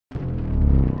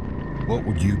What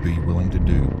would you be willing to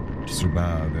do to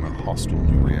survive in a hostile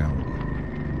new reality?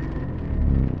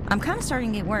 I'm kind of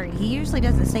starting to get worried. He usually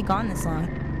doesn't stay gone this long.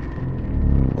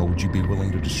 What would you be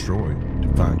willing to destroy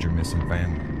to find your missing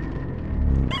family?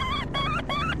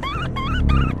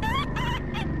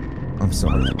 I'm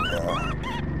sorry. But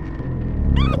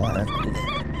I have to do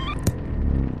that.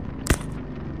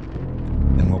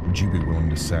 And what would you be willing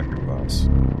to sacrifice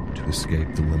to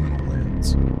escape the liminal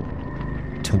lands?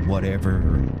 To whatever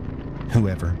or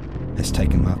whoever has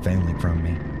taken my family from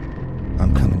me,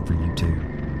 I'm coming for you too.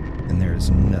 And there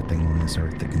is nothing on this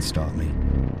earth that can stop me.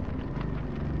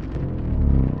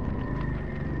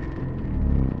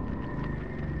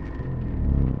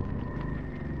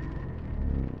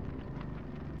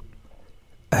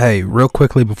 Hey, real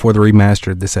quickly before the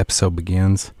remaster of this episode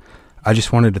begins, I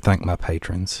just wanted to thank my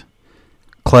patrons.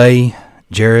 Clay,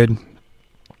 Jared,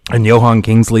 and Johan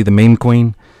Kingsley, the Meme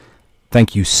Queen,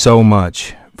 thank you so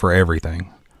much for everything.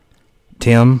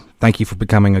 Tim, thank you for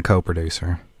becoming a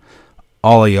co-producer.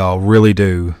 All of y'all really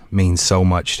do mean so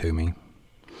much to me.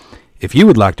 If you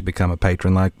would like to become a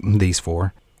patron like these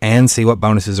four, and see what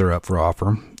bonuses are up for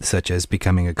offer, such as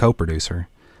becoming a co-producer,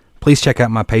 please check out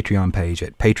my Patreon page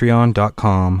at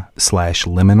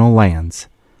patreon.com/liminallands.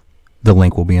 The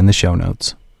link will be in the show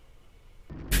notes.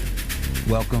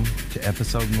 Welcome to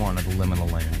episode 1 of the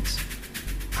Liminal Lands,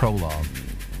 Prologue,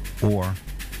 or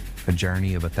A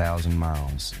Journey of 1,000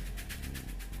 Miles.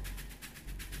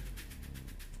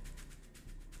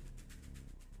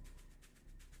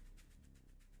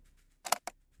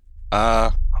 I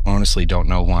honestly don't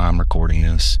know why I'm recording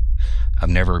this. I've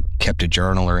never kept a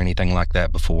journal or anything like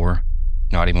that before,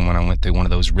 not even when I went through one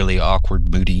of those really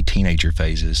awkward, moody teenager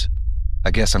phases. I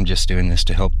guess I'm just doing this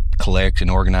to help collect and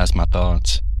organize my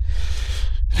thoughts.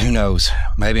 Who knows,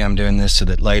 maybe I'm doing this so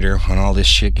that later, when all this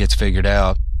shit gets figured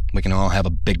out, we can all have a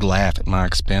big laugh at my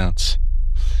expense.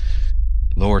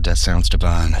 Lord, that sounds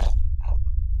divine.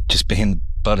 Just being the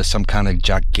butt of some kind of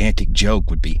gigantic joke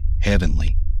would be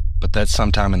heavenly. But that's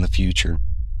sometime in the future.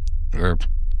 Or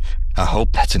I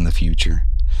hope that's in the future.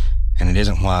 And it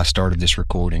isn't why I started this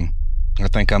recording. I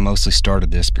think I mostly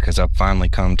started this because I've finally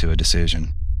come to a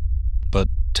decision. But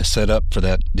to set up for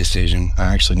that decision,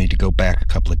 I actually need to go back a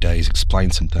couple of days,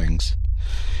 explain some things.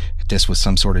 If this was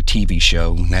some sort of TV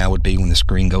show, now would be when the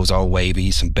screen goes all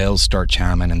wavy, some bells start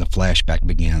chiming, and the flashback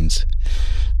begins.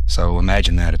 So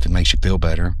imagine that if it makes you feel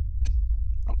better.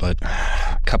 But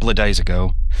a couple of days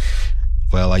ago,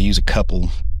 well, I use a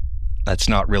couple. That's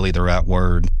not really the right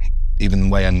word, even the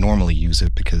way I normally use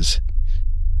it, because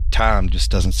time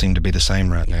just doesn't seem to be the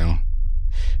same right now.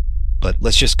 But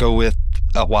let's just go with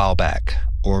a while back,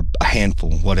 or a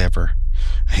handful, whatever.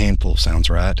 A handful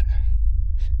sounds right.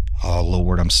 Oh,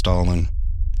 Lord, I'm stalling.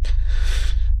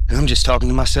 I'm just talking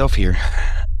to myself here.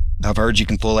 I've heard you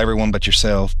can fool everyone but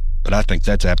yourself, but I think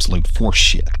that's absolute force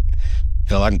shit.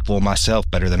 Hell, I can fool myself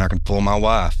better than I can fool my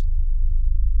wife.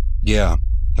 Yeah,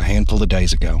 a handful of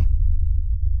days ago.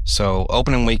 So,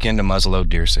 opening weekend of muzzleload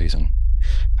deer season.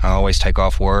 I always take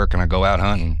off work and I go out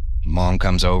hunting. Mom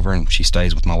comes over and she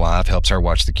stays with my wife, helps her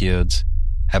watch the kids.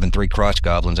 Having 3 crotch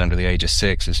goblins under the age of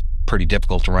 6 is pretty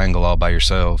difficult to wrangle all by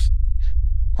yourself.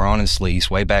 We're on in Sleece,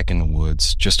 way back in the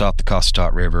woods, just off the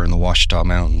Cossatot River in the Ouachita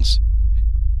Mountains.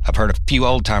 I've heard a few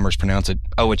old-timers pronounce it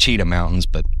Ouachita Mountains,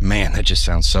 but man, that just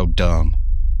sounds so dumb.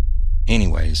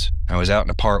 Anyways, I was out in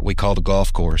a part we call the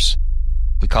golf course.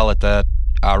 We call it that,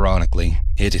 ironically.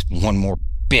 It is one more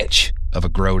bitch of a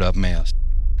growed-up mess.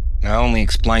 I only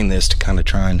explain this to kind of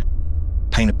try and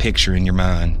paint a picture in your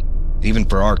mind. Even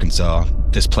for Arkansas,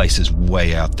 this place is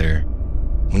way out there.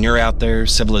 When you're out there,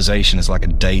 civilization is like a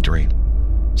daydream.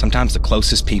 Sometimes the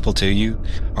closest people to you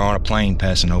are on a plane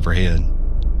passing overhead.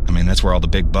 I mean, that's where all the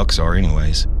big bucks are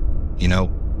anyways. You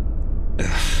know,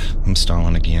 I'm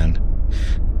stalling again.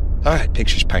 Alright,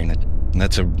 picture's painted. And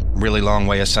that's a really long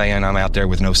way of saying I'm out there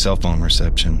with no cell phone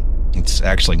reception. It's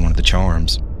actually one of the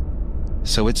charms.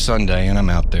 So it's Sunday and I'm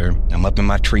out there. I'm up in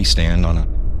my tree stand on a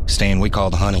stand we call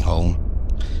the hunting hole.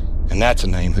 And that's a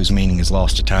name whose meaning is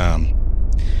lost to time.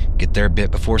 Get there a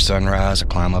bit before sunrise, I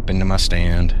climb up into my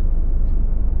stand.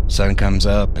 Sun comes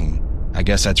up, and I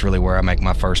guess that's really where I make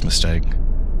my first mistake.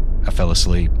 I fell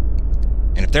asleep.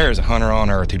 And if there is a hunter on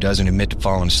earth who doesn't admit to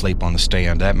falling asleep on the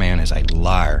stand, that man is a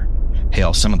liar.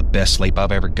 Hell, some of the best sleep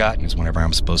I've ever gotten is whenever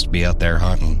I'm supposed to be out there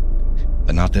hunting.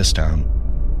 But not this time.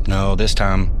 No, this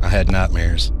time I had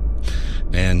nightmares.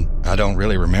 And I don't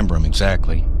really remember them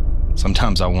exactly.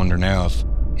 Sometimes I wonder now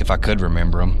if I could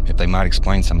remember them, if they might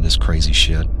explain some of this crazy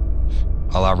shit.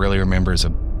 All I really remember is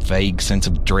a vague sense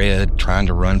of dread, trying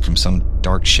to run from some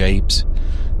dark shapes,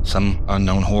 some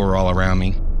unknown horror all around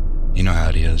me. You know how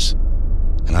it is.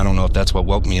 And I don't know if that's what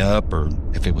woke me up or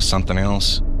if it was something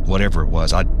else. Whatever it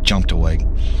was, I jumped awake.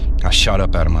 I shot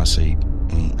up out of my seat.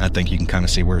 And I think you can kind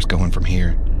of see where it's going from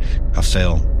here. I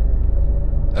fell.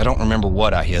 I don't remember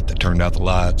what I hit that turned out the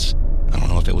lights. I don't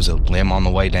know if it was a limb on the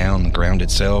way down, the ground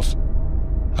itself.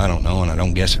 I don't know, and I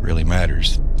don't guess it really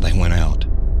matters. They went out.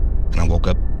 And I woke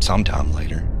up sometime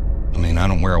later. I mean, I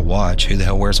don't wear a watch. Who the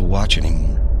hell wears a watch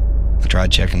anymore? I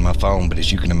tried checking my phone, but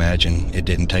as you can imagine, it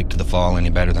didn't take to the fall any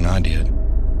better than I did.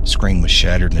 The screen was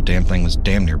shattered and the damn thing was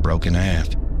damn near broken in half.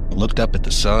 I looked up at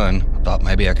the sun. I thought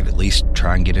maybe I could at least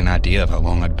try and get an idea of how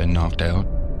long I'd been knocked out.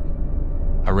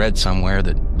 I read somewhere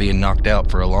that being knocked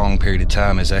out for a long period of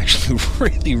time is actually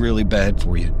really, really bad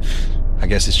for you. I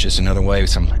guess it's just another way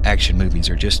some action movies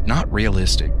are just not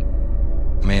realistic.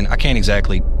 I mean, I can't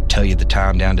exactly tell you the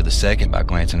time down to the second by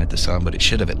glancing at the sun, but it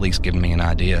should have at least given me an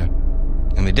idea.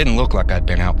 And it didn't look like I'd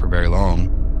been out for very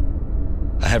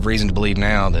long. I have reason to believe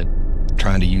now that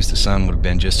trying to use the sun would have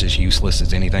been just as useless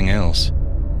as anything else.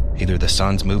 Either the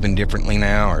sun's moving differently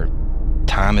now, or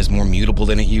time is more mutable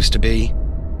than it used to be.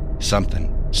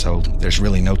 Something. So there's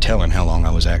really no telling how long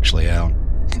I was actually out.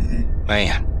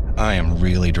 Man, I am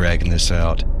really dragging this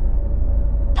out.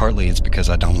 Partly it's because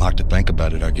I don't like to think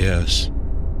about it, I guess.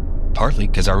 Partly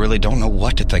because I really don't know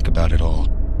what to think about at all.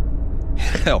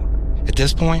 Hell, at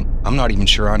this point, I'm not even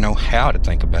sure I know how to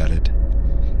think about it.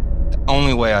 The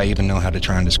only way I even know how to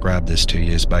try and describe this to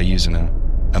you is by using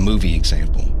a movie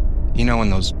example. You know, in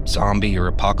those zombie or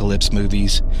apocalypse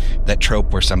movies, that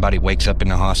trope where somebody wakes up in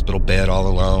the hospital bed all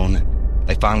alone,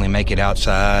 they finally make it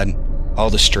outside, all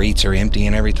the streets are empty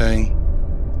and everything?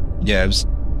 Yeah, it was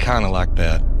kind of like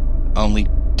that, only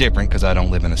different because I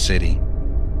don't live in a city.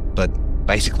 But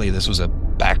basically this was a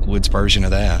backwoods version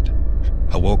of that.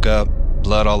 I woke up,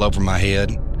 blood all over my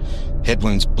head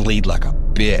wounds bleed like a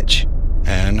bitch,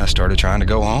 and I started trying to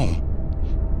go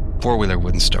home. Four-wheeler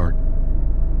wouldn't start.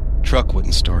 Truck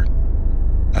wouldn't start.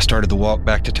 I started the walk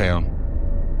back to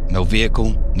town. No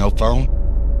vehicle, no phone.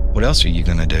 What else are you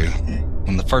gonna do?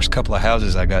 When the first couple of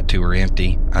houses I got to were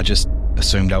empty, I just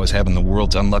assumed I was having the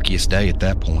world's unluckiest day at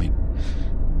that point.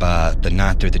 By the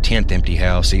 9th or the 10th empty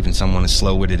house, even someone as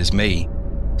slow-witted as me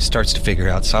starts to figure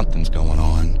out something's going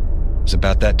on. It was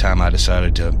about that time I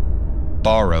decided to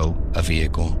borrow a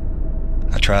vehicle.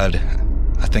 I tried,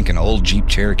 I think, an old Jeep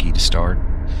Cherokee to start.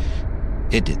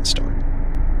 It didn't start.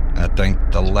 I think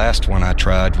the last one I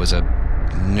tried was a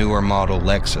newer model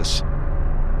Lexus.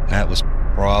 That was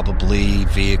probably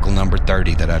vehicle number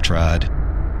 30 that I tried.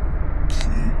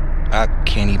 I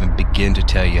can't even begin to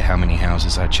tell you how many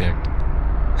houses I checked,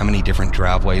 how many different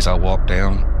driveways I walked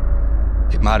down.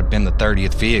 It might have been the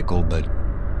 30th vehicle, but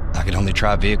I could only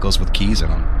try vehicles with keys in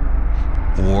them.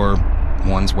 Or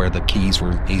ones where the keys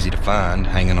were easy to find,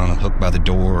 hanging on a hook by the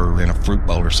door or in a fruit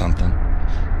bowl or something.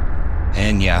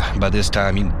 And yeah, by this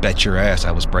time, you bet your ass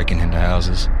I was breaking into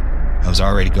houses. I was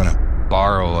already going to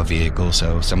borrow a vehicle,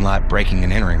 so some light breaking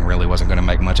and entering really wasn't going to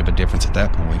make much of a difference at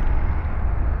that point.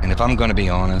 And if I'm going to be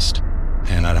honest,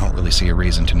 and I don't really see a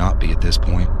reason to not be at this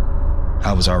point,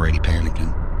 I was already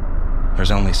panicking.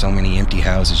 There's only so many empty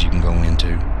houses you can go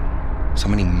into, so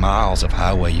many miles of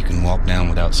highway you can walk down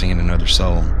without seeing another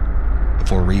soul,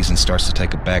 before reason starts to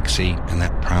take a back seat and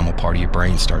that primal part of your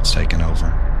brain starts taking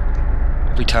over.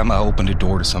 Every time I opened a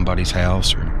door to somebody's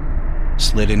house or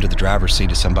slid into the driver's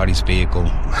seat of somebody's vehicle,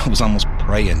 I was almost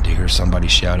praying to hear somebody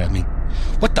shout at me,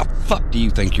 "What the fuck do you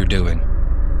think you're doing?"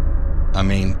 I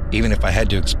mean, even if I had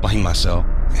to explain myself,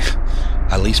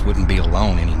 I at least wouldn't be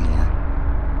alone anymore.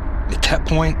 At that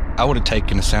point, I would have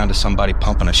taken the sound of somebody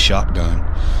pumping a shotgun.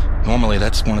 Normally,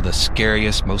 that's one of the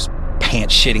scariest, most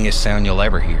pants-shittingest sound you'll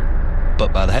ever hear.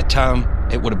 But by that time,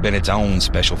 it would have been its own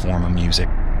special form of music.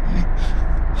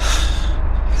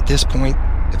 At this point,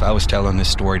 if I was telling this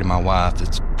story to my wife,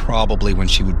 it's probably when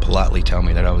she would politely tell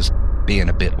me that I was being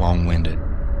a bit long-winded.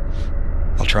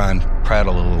 I'll try and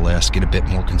prattle a little less, get a bit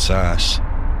more concise.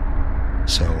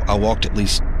 So I walked at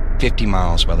least 50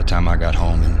 miles by the time I got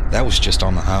home, and that was just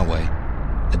on the highway.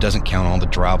 It doesn't count all the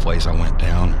driveways I went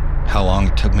down, how long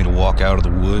it took me to walk out of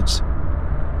the woods.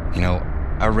 You know,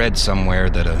 I read somewhere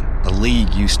that a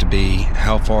league used to be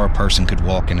how far a person could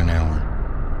walk in an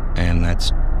hour, and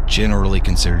that's generally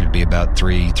considered to be about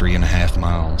 3.5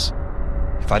 miles.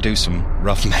 If I do some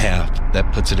rough math,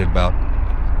 that puts it at about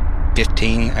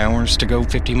 15 hours to go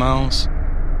 50 miles.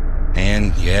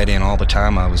 And you add in all the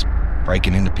time I was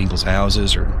breaking into people's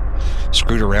houses or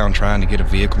screwed around trying to get a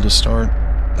vehicle to start,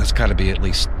 that's got to be at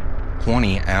least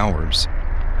 20 hours.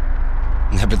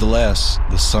 Nevertheless,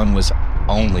 the sun was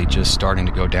only just starting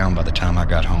to go down by the time I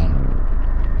got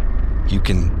home. You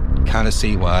can kind of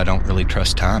see why I don't really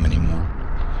trust time anymore.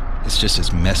 It's just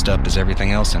as messed up as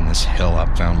everything else in this hell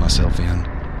I've found myself in.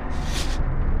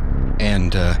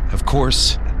 And, of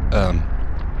course,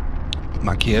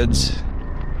 my kids,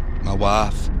 my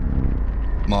wife,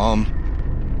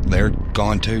 Mom, they're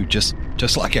gone too, just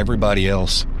like everybody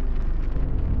else.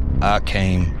 I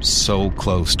came so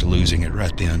close to losing it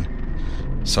right then.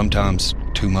 Sometimes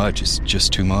too much is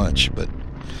just too much, but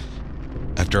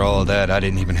after all of that, I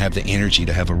didn't even have the energy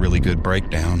to have a really good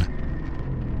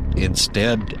breakdown.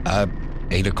 Instead, I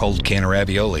ate a cold can of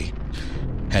ravioli.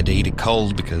 Had to eat it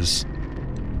cold because,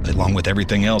 along with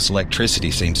everything else,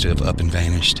 electricity seems to have up and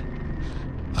vanished.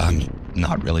 I'm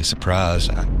not really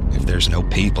surprised. If there's no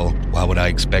people, why would I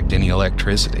expect any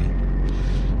electricity?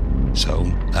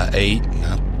 So I ate and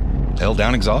I fell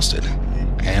down exhausted.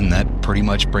 And that pretty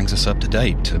much brings us up to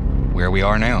date to where we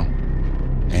are now.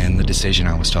 And the decision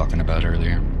I was talking about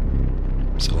earlier.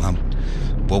 So I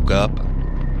woke up,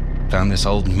 found this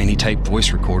old mini-tape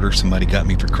voice recorder somebody got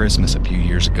me for Christmas a few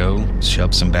years ago,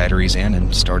 shoved some batteries in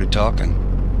and started talking.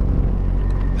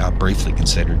 I briefly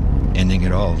considered ending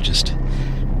it all, just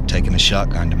taking a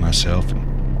shotgun to myself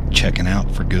and checking out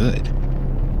for good.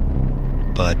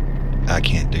 But I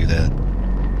can't do that.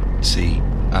 See,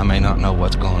 I may not know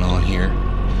what's going on here,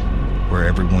 where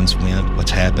everyone's went,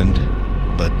 what's happened,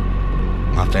 but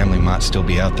my family might still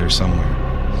be out there somewhere.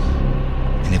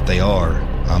 And if they are,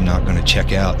 I'm not going to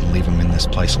check out and leave them in this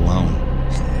place alone.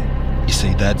 You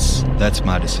see, that's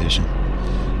my decision.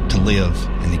 To live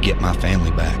and to get my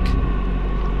family back.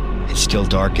 It's still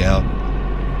dark out.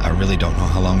 I really don't know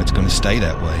how long it's going to stay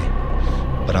that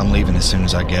way. But I'm leaving as soon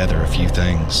as I gather a few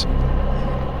things.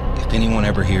 If anyone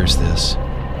ever hears this,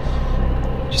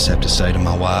 just have to say to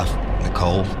my wife,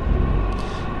 Nicole,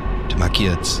 to my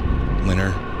kids,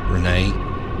 Winter, Renee,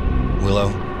 Willow,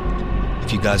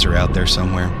 if you guys are out there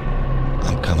somewhere,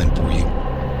 I'm coming for you.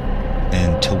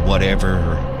 And to whatever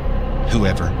or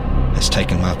whoever has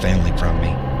taken my family from me,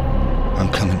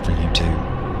 I'm coming for you too.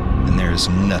 And there is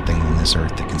nothing on this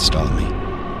earth that can stop me.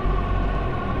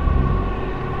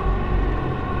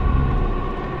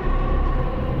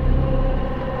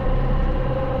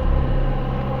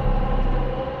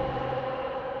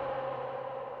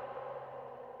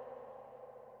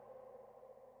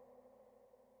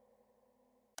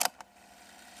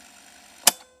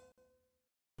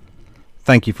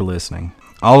 Thank you for listening.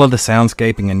 All of the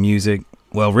soundscaping and music,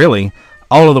 well, really,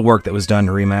 all of the work that was done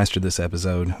to remaster this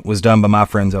episode was done by my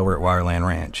friends over at Wireland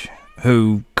Ranch,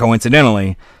 who,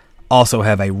 coincidentally, also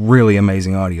have a really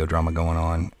amazing audio drama going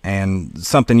on, and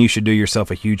something you should do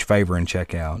yourself a huge favor and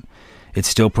check out. It's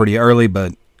still pretty early,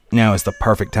 but now is the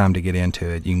perfect time to get into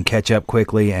it. You can catch up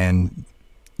quickly, and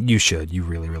you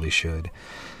really, really should.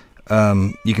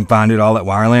 You can find it all at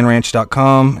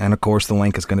wirelandranch.com, and of course the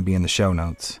link is going to be in the show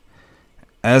notes.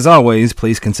 As always,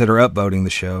 please consider upvoting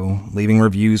the show, leaving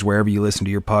reviews wherever you listen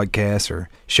to your podcasts, or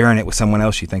sharing it with someone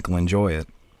else you think will enjoy it.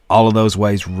 All of those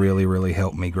ways really, really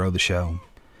help me grow the show.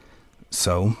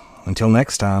 So, until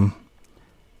next time,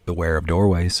 beware of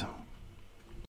doorways.